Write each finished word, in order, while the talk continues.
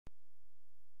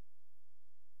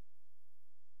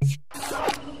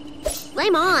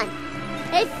Flame on.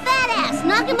 Hey, fat ass,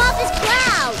 knock him off his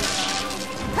cloud.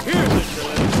 Here's the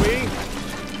soliloquy.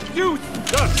 You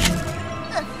suck.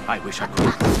 I wish I could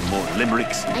have more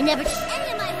limericks. I never did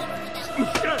any of my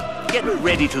homework. Get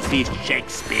ready to see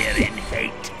Shakespeare in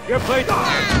hate. Your place.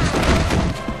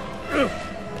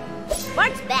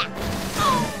 Bart's back.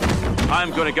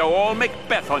 I'm gonna go all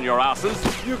Macbeth on your asses.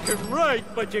 You can write,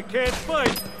 but you can't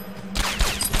fight.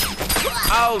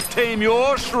 I'll tame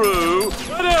your shrew.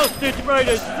 What else did you write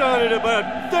a sonnet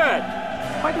about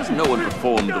that? Why does no one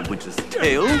perform The Winter's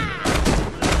Tale?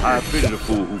 I've been a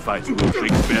fool who fights who wrote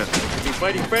Shakespeare. You're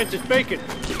fighting Francis Bacon.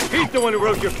 He's the one who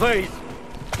wrote your plays.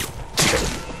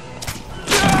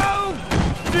 No!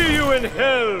 See you in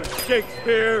hell,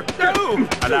 Shakespeare. No!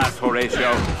 Alas,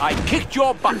 Horatio, I kicked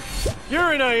your butt.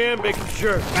 You're an iambic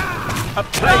jerk. A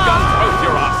plague on both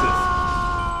your asses.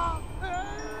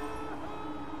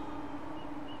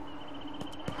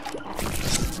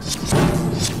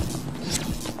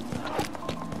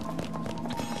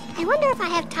 I wonder if I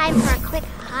have time for a quick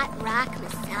hot rock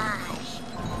massage.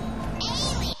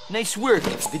 Nice work,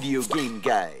 video game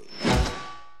guy.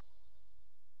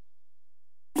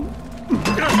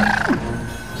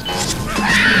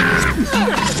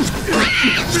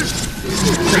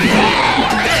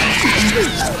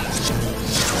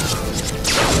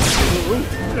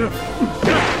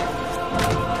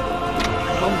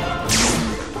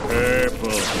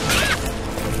 Purple.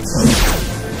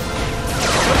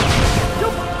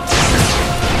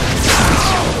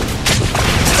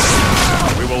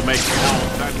 We will make small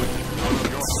sandwiches out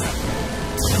of your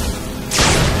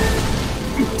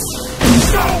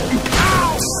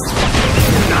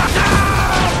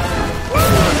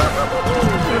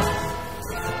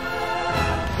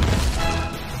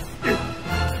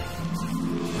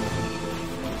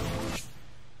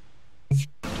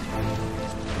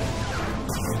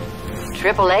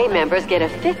AAA members get a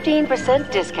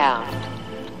 15% discount.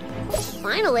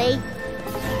 Finally.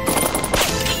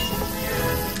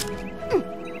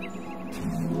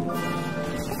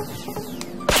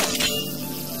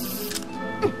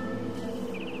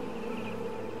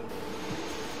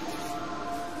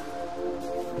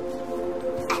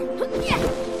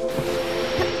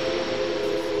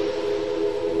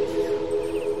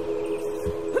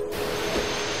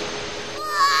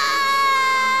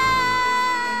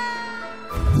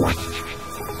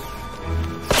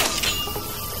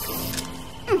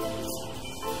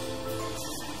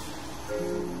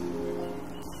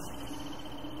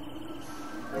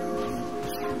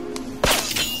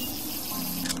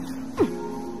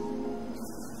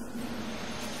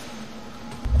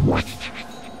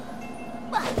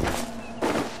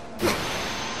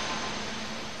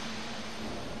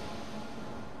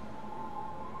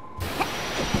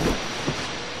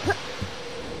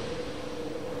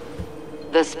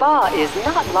 The spa is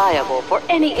not liable for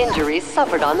any injuries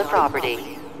suffered on the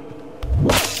property.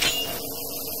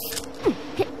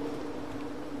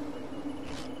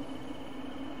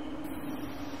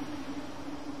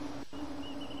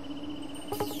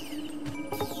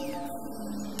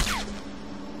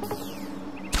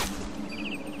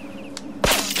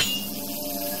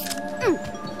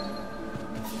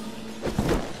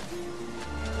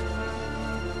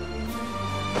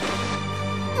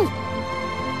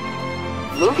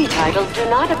 Movie titles do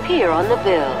not appear on the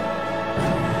bill.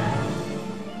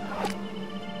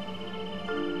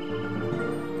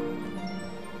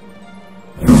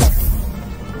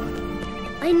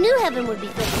 I knew heaven would be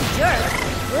filled with jerks.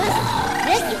 This is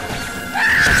ridiculous.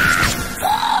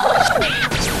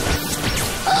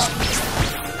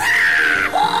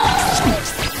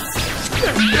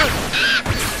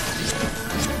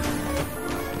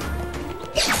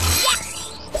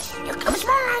 Here comes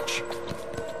Marge.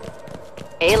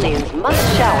 Aliens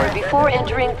must shower before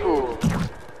entering pool.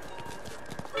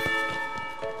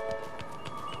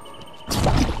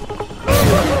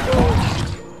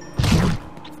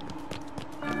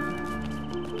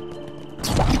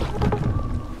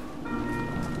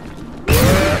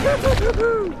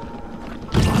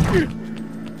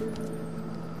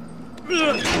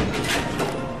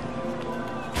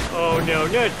 Oh no,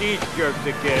 not these jerks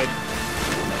again.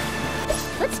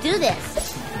 Let's do this.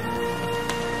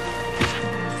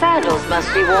 Sandals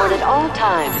must be worn at all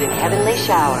times in heavenly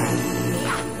shower.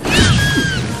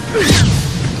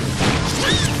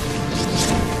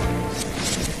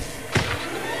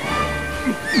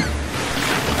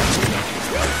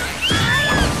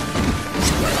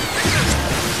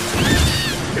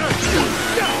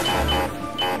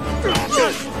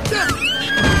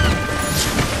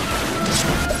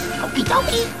 Okie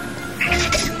dokie.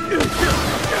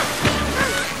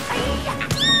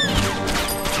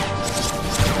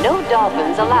 No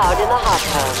dolphins allowed in the hot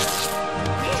tub.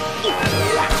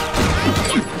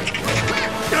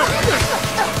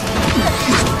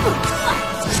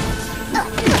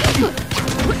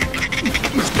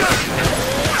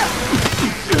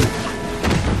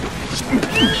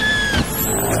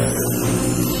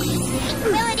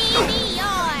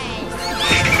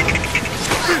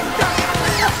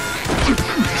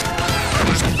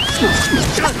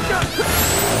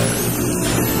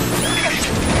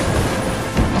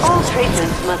 All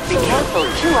treatments must be canceled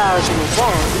 2 hours in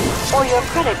advance, or your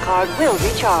credit card will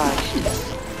be charged.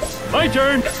 My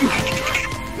turn!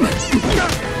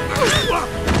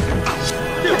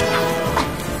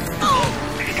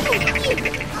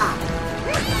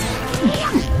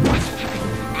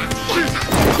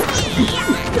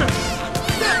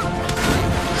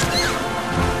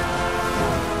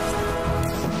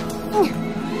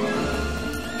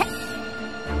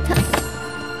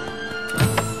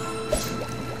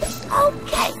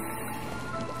 Okay.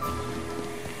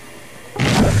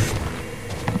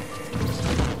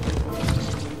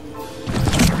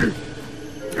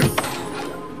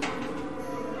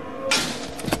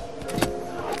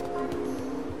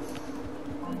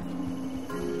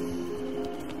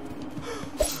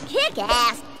 Kick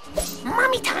ass.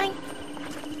 Mommy time.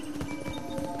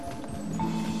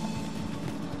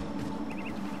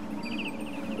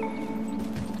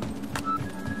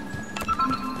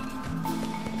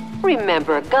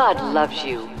 Remember, God loves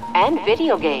you, and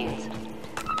video games.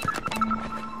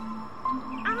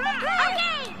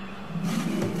 Okay.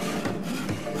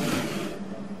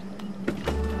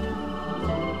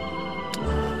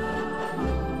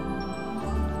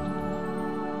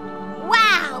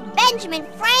 Wow, Benjamin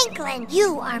Franklin,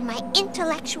 you are my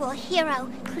intellectual hero.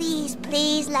 Please,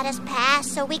 please let us pass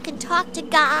so we can talk to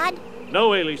God. No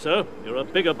way, Lisa. You're a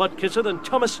bigger butt kisser than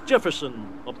Thomas Jefferson.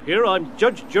 Up here, I'm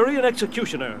judge, jury, and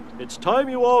executioner. It's time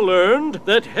you all learned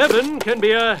that heaven can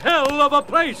be a hell of a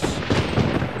place.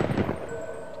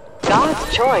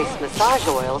 God's Choice massage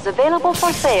oils available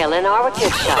for sale in our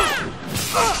gift shop.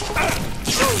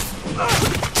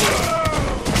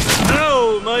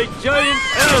 Ow, my giant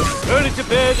ass! Early to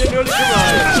bed and early to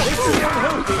rise. This is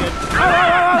unhealthy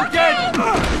and dead!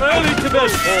 Early to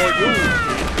bed for you.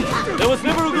 There was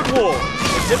never a good war,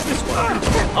 except this one.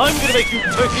 I'm gonna make you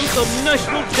turkeys some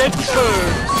national dead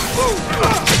birds.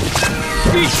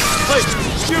 Eat, fight,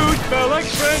 shoot, smell like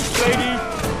French lady.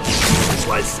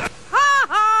 What's that?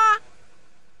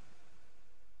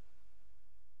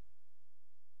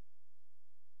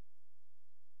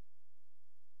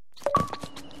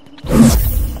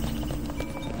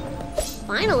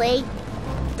 Finally.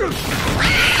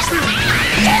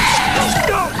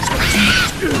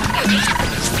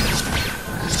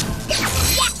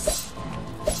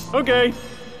 Okay.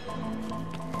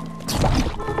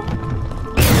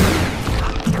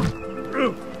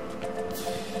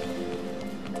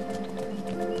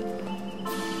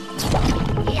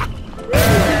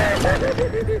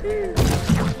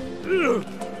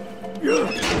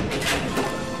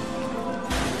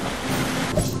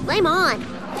 Flame on.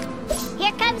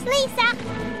 Here comes Lisa.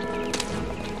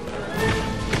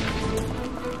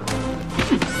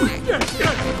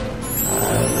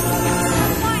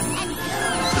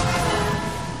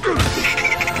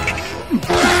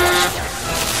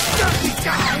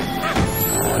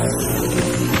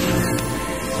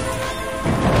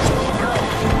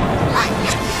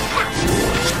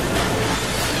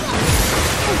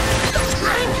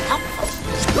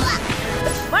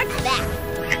 What's that?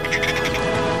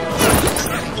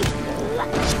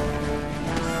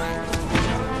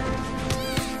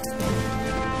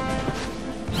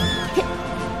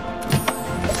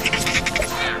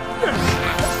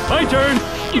 My turn.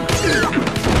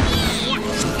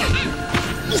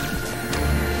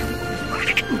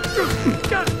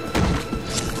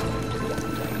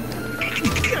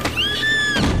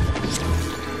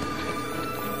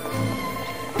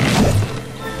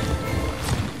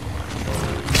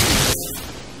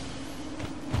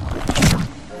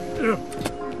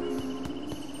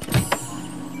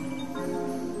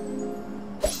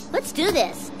 Let's do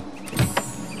this.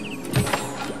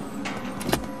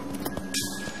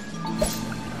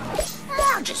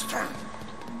 Largest turn.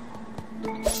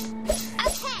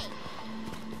 Okay.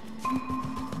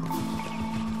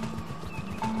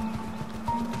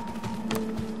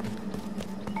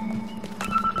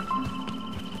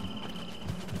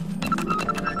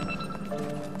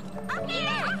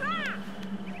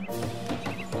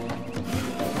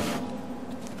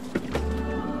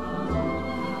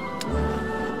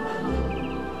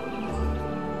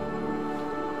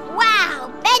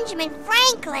 Benjamin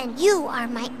Franklin, you are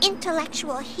my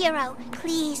intellectual hero.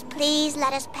 Please, please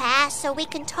let us pass so we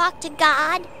can talk to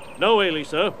God. No way,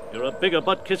 Lisa. You're a bigger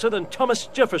butt kisser than Thomas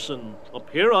Jefferson. Up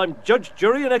here, I'm judge,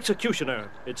 jury, and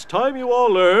executioner. It's time you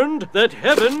all learned that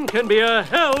heaven can be a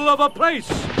hell of a place.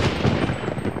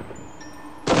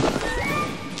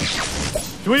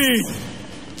 Sweet.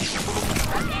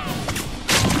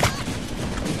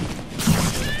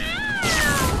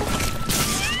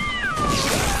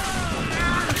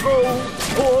 Oh,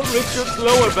 poor Richard's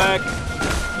lower back.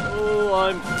 Oh,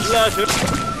 I'm flattered.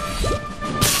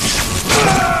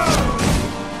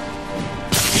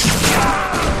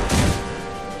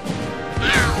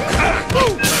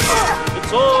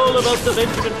 It's all about the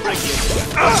Benjamin Franklin.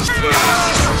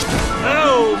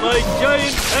 Ow, my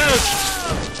giant ass!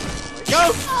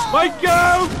 Go! My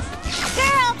goat!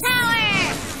 Girl power!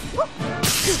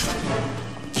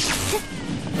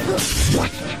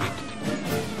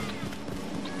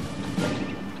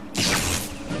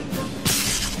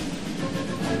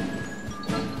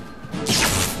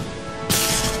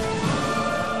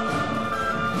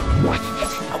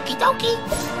 Okie dokie.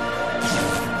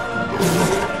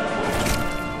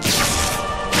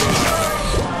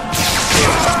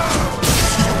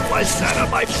 What's that on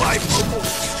my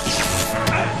bifocals?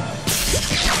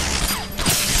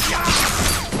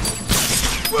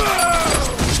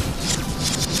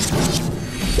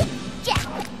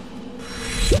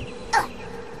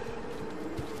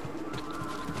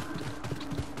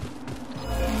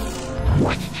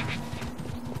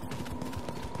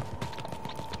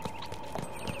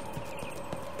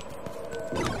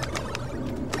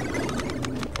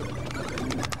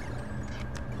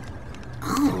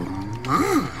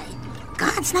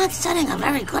 God's not setting a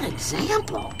very good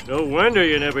example. No wonder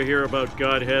you never hear about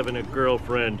God having a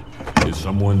girlfriend. Is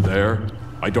someone there?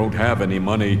 I don't have any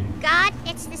money. God,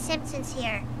 it's the Simpsons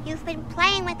here. You've been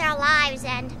playing with our lives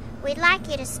and we'd like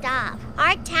you to stop.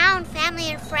 Our town, family,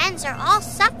 and friends are all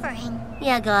suffering.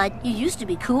 Yeah, God, you used to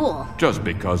be cool. Just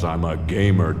because I'm a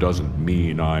gamer doesn't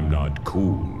mean I'm not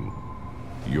cool.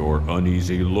 Your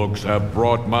uneasy looks have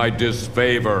brought my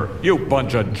disfavor, you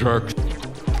bunch of jerks.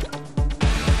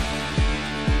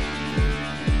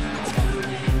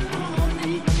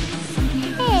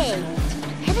 Hey,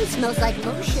 heaven smells like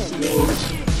lotion.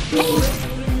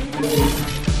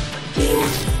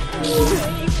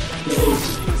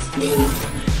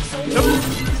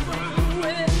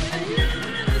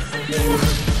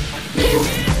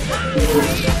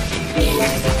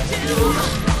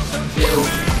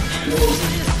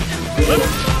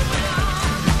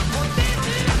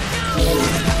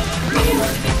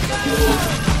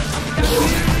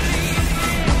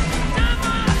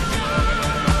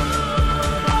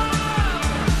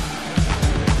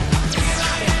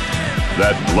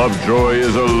 That Lovejoy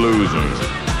is a loser.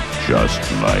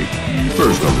 Just like you.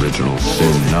 First original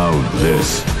sin, now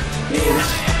this.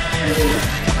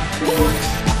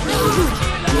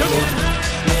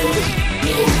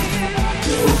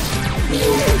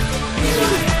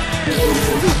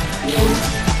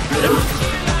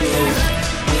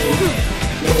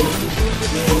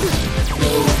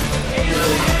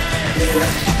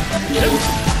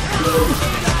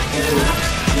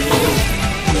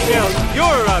 Now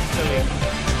you're obsolete.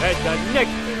 That's the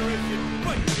next generation.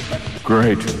 Right.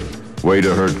 Great. Way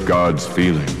to hurt God's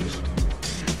feelings.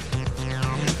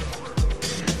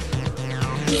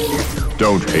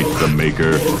 Don't hate the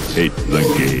maker, hate the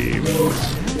game.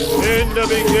 In the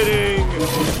beginning,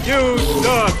 you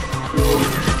suck.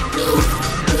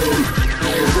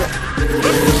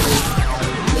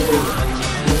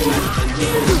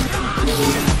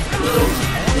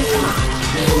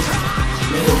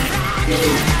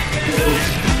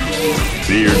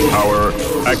 Beard power,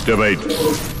 activate.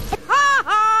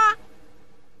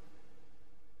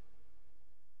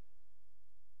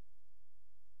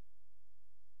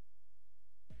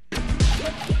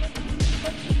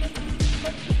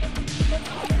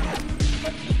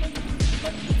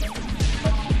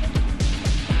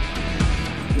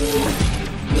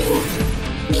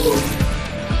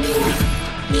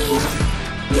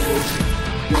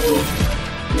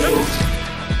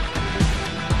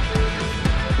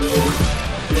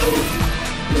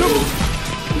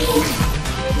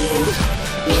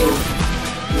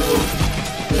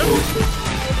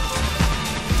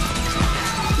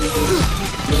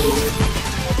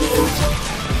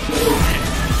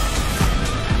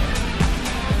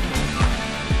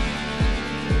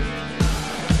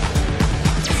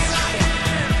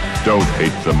 Don't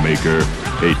hate the maker,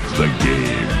 hate the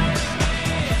game.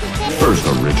 First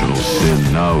original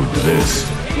sin, now this.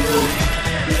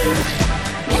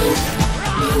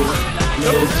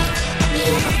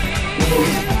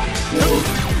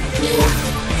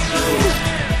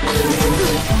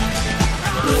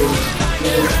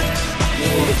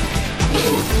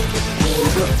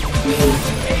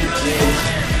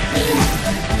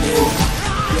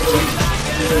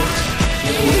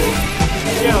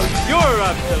 Now you're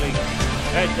obsolete.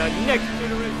 And the next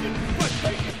generation must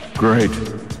be... Great.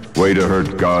 Way to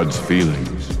hurt God's feelings.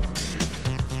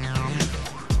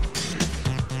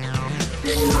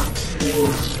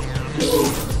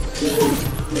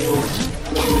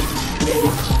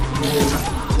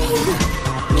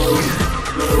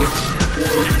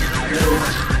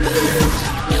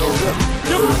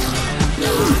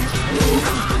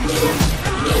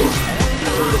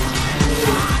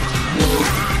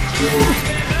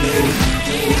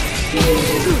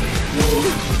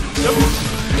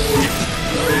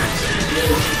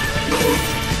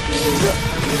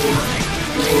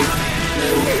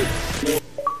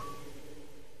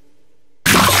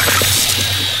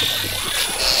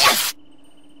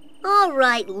 All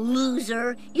right,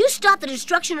 loser. You stop the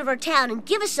destruction of our town and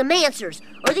give us some answers,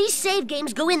 or these save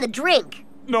games go in the drink.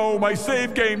 No, my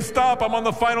save game, stop. I'm on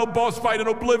the final boss fight in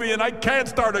Oblivion. I can't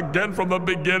start again from the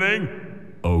beginning.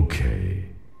 Okay,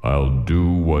 I'll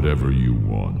do whatever you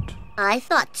want. I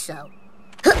thought so.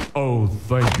 Oh,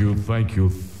 thank you, thank you,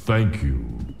 thank you.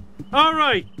 All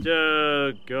right,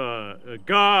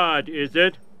 God, is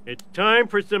it? It's time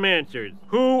for some answers.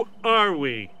 Who are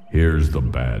we? Here's the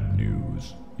bad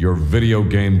news. You're video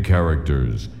game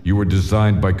characters. You were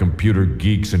designed by computer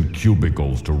geeks in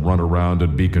cubicles to run around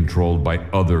and be controlled by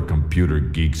other computer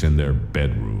geeks in their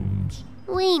bedrooms.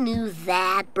 We knew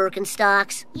that,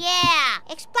 Birkenstocks. Yeah,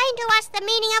 explain to us the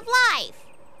meaning of life.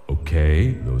 Okay,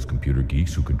 those computer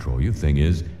geeks who control you, thing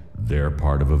is, they're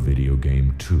part of a video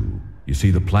game too. You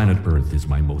see, the planet Earth is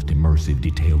my most immersive,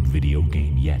 detailed video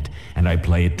game yet, and I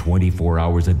play it 24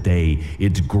 hours a day.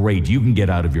 It's great. You can get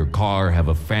out of your car, have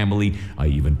a family. I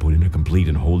even put in a complete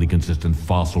and wholly consistent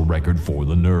fossil record for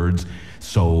the nerds.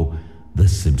 So, the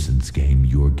Simpsons game,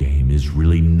 your game, is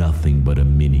really nothing but a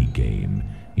mini-game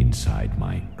inside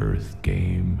my Earth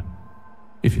game.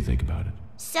 If you think about it.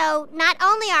 So, not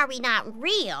only are we not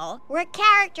real, we're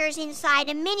characters inside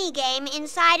a mini-game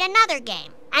inside another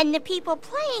game. And the people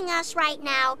playing us right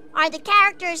now are the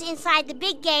characters inside the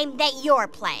big game that you're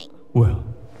playing. Well,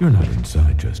 you're not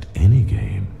inside just any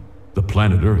game. The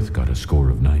planet Earth got a score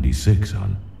of 96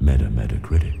 on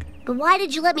Metacritic. But why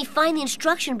did you let me find the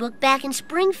instruction book back in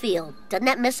Springfield? Doesn't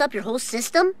that mess up your whole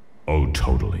system? Oh,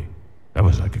 totally. That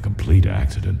was like a complete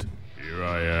accident. Here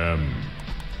I am.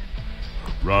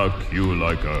 Rock you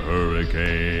like a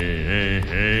hurricane.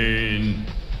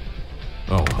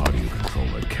 Oh, how do you control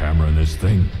the camera in this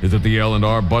thing? Is it the L and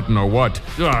R button or what?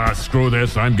 Ah, screw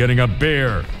this, I'm getting a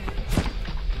beer.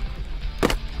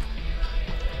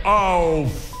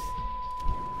 Oh,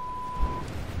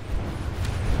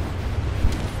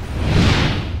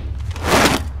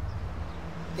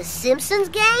 The Simpsons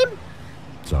game?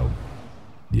 So,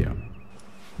 yeah.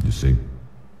 You see?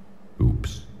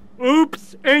 Oops.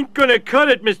 Oops ain't gonna cut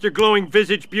it, Mr. Glowing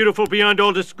Visage Beautiful Beyond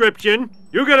All Description.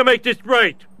 You gotta make this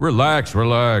right. Relax,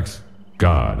 relax.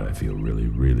 God, I feel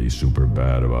really super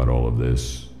bad about all of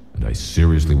this. And I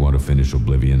seriously want to finish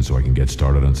Oblivion so I can get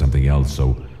started on something else,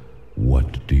 so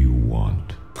what do you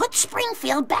want? Put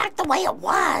Springfield back the way it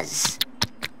was.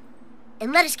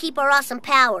 And let us keep our awesome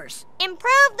powers.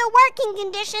 Improve the working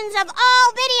conditions of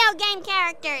all video game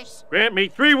characters. Grant me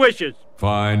 3 wishes.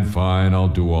 Fine, I'll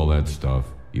do all that stuff.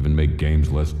 Even make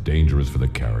games less dangerous for the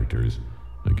characters.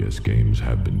 I guess games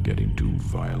have been getting too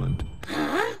violent.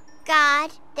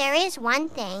 God, there is one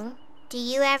thing. Do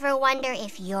you ever wonder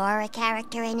if you're a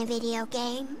character in a video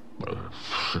game? Well,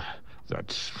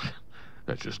 that's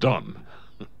just dumb.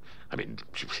 I mean,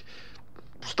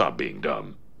 stop being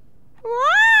dumb.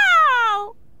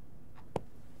 Wow!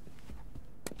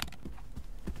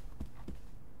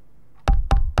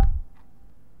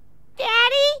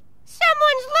 Daddy?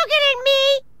 Someone's looking at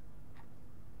me!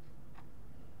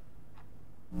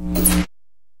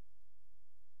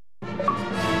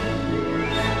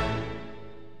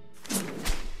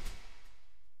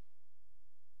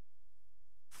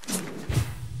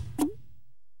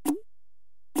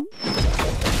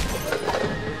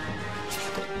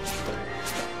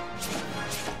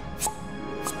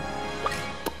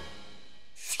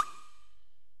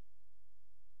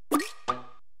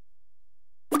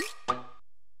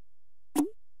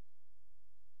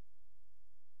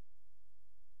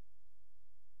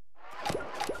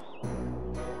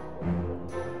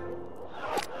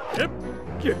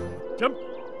 Jump.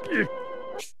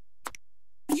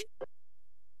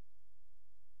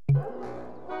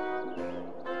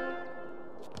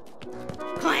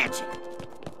 Clancy,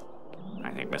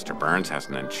 Mr. Burns has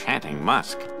an enchanting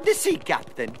musk. The sea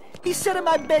captain. He said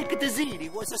my baked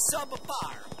ziti was a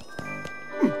subpar.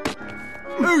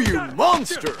 Oh, you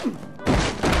monster!